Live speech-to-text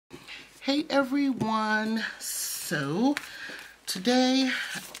Hey everyone, so today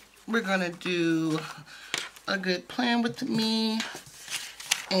we're gonna do a good plan with me,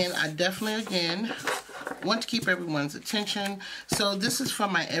 and I definitely again want to keep everyone's attention. So this is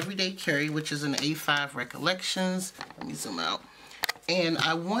from my everyday carry, which is an A5 Recollections. Let me zoom out. And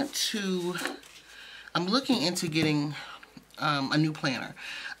I'm looking into getting a new planner.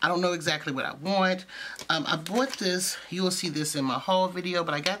 I don't know exactly what I want. I bought this, you will see this in my haul video,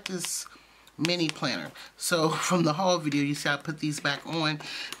 but I got this mini planner. So from the haul video, you see I put these back on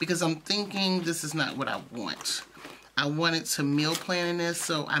because I'm thinking this is not what I want. I wanted to meal plan in this,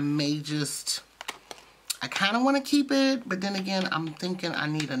 so I kind of want to keep it, but then again, I'm thinking I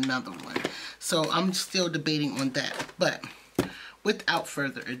need another one. So I'm still debating on that. But without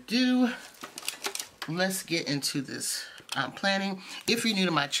further ado, let's get into this planning. If you're new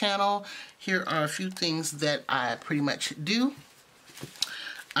to my channel, here are a few things that I pretty much do.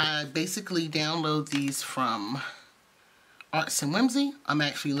 I basically download these from Arts and Whimsy. I'm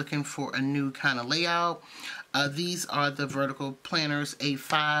actually looking for a new kind of layout. These are the vertical planners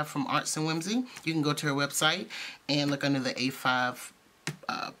A5 from Arts and Whimsy. You can go to her website and look under the A5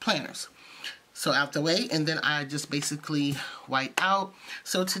 planners. So out the way, and then I just basically white out.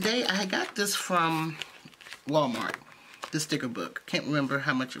 So today I got this from Walmart, the sticker book. Can't remember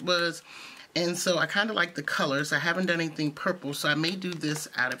how much it was. And so I kind of like the colors. I haven't done anything purple, so I may do this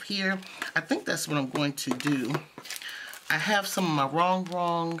out of here. I think that's what I'm going to do. I have some of my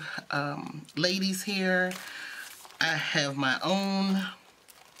wrong ladies here. I have my own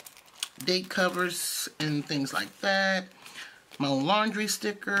date covers and things like that. My own laundry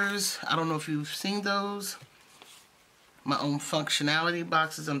stickers. I don't know if you've seen those. My own functionality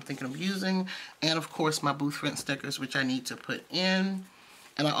boxes I'm thinking of using. And of course my booth rent stickers, which I need to put in.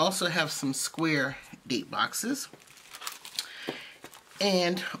 And I also have some square date boxes.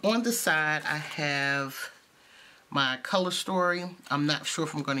 And on the side I have my color story. I'm not sure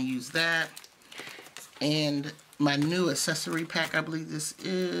if I'm going to use that. And my new accessory pack, I believe this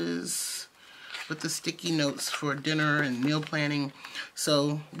is, with the sticky notes for dinner and meal planning.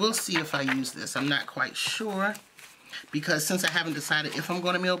 So we'll see if I use this. I'm not quite sure, because since I haven't decided if I'm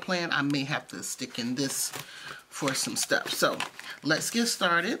going to meal plan, I may have to stick in this for some stuff. So let's get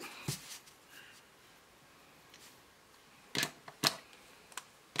started.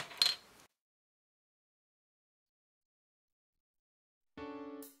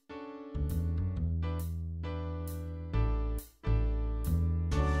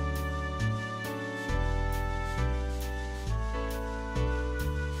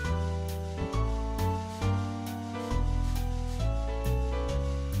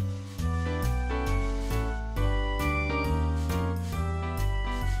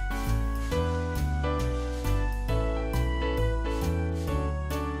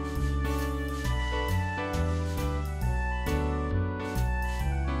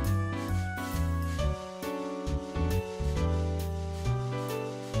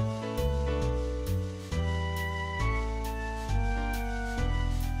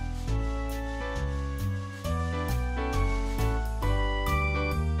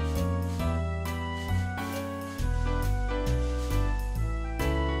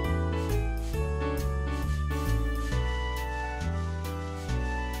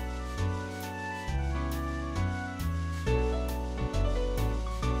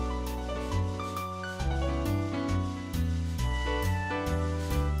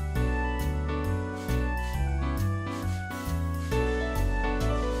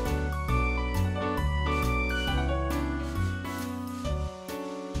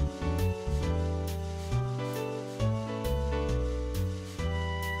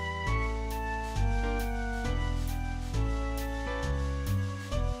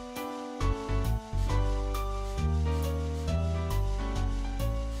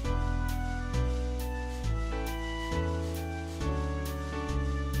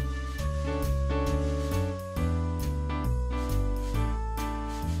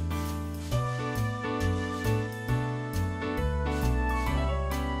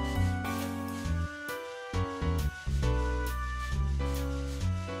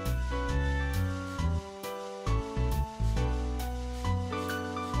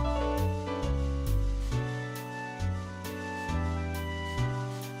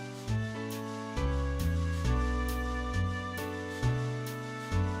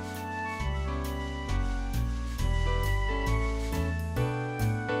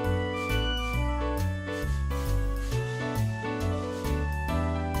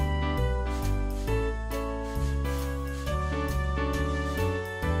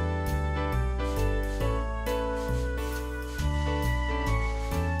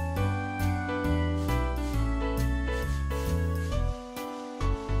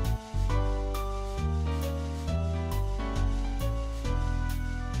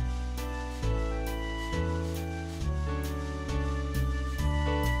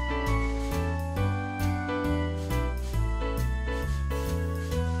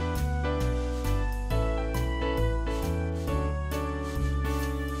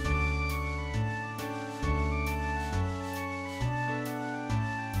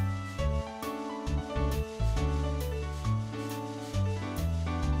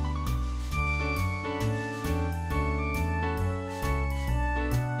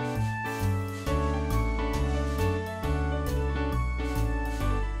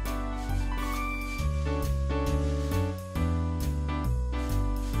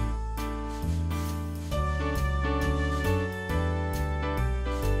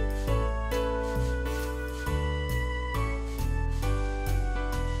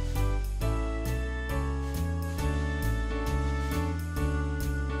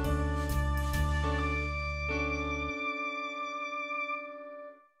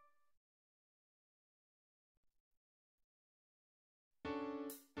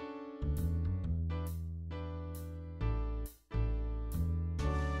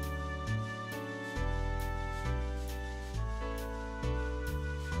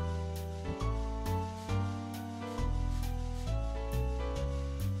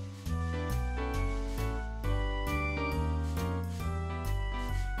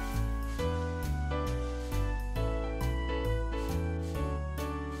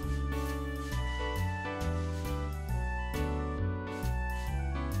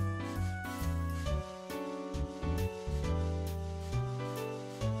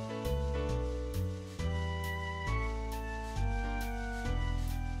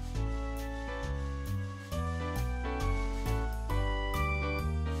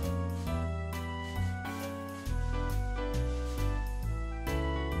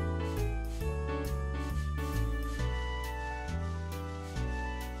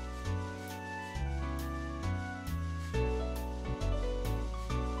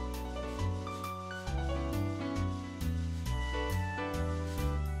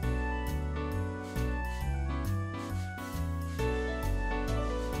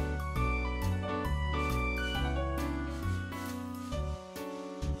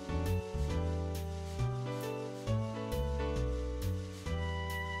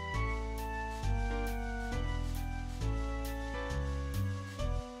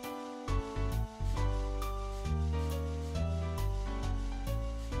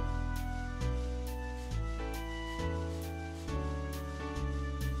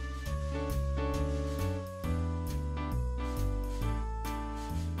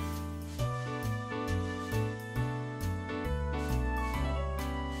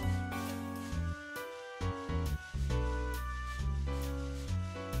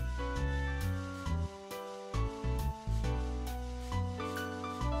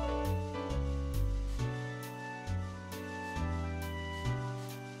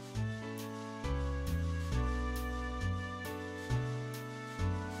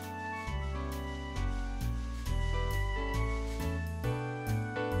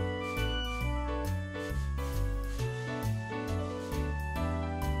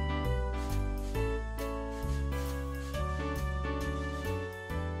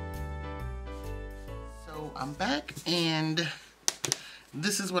 I'm back, and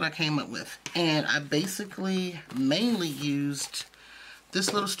this is what I came up with. And I basically mainly used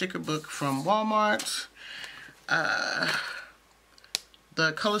this little sticker book from Walmart. The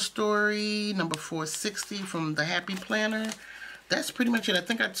Color Story number 460 from the Happy Planner. That's pretty much it. I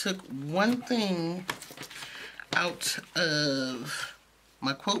think I took one thing out of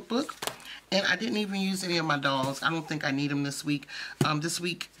my quote book, and I didn't even use any of my dolls. I don't think I need them this week. This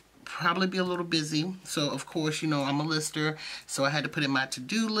week probably be a little busy, so of course, you know, I'm a lister, so I had to put in my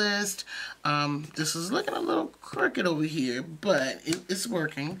to-do list. This is looking a little crooked over here, but it's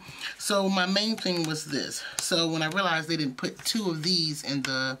working. So my main thing was this. So when I realized they didn't put 2 of these in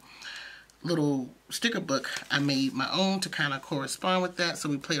the little sticker book, I made my own to kind of correspond with that. So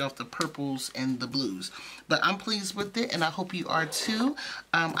we played off the purples and the blues. But I'm pleased with it, and I hope you are too.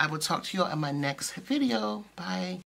 I will talk to you all in my next video. Bye.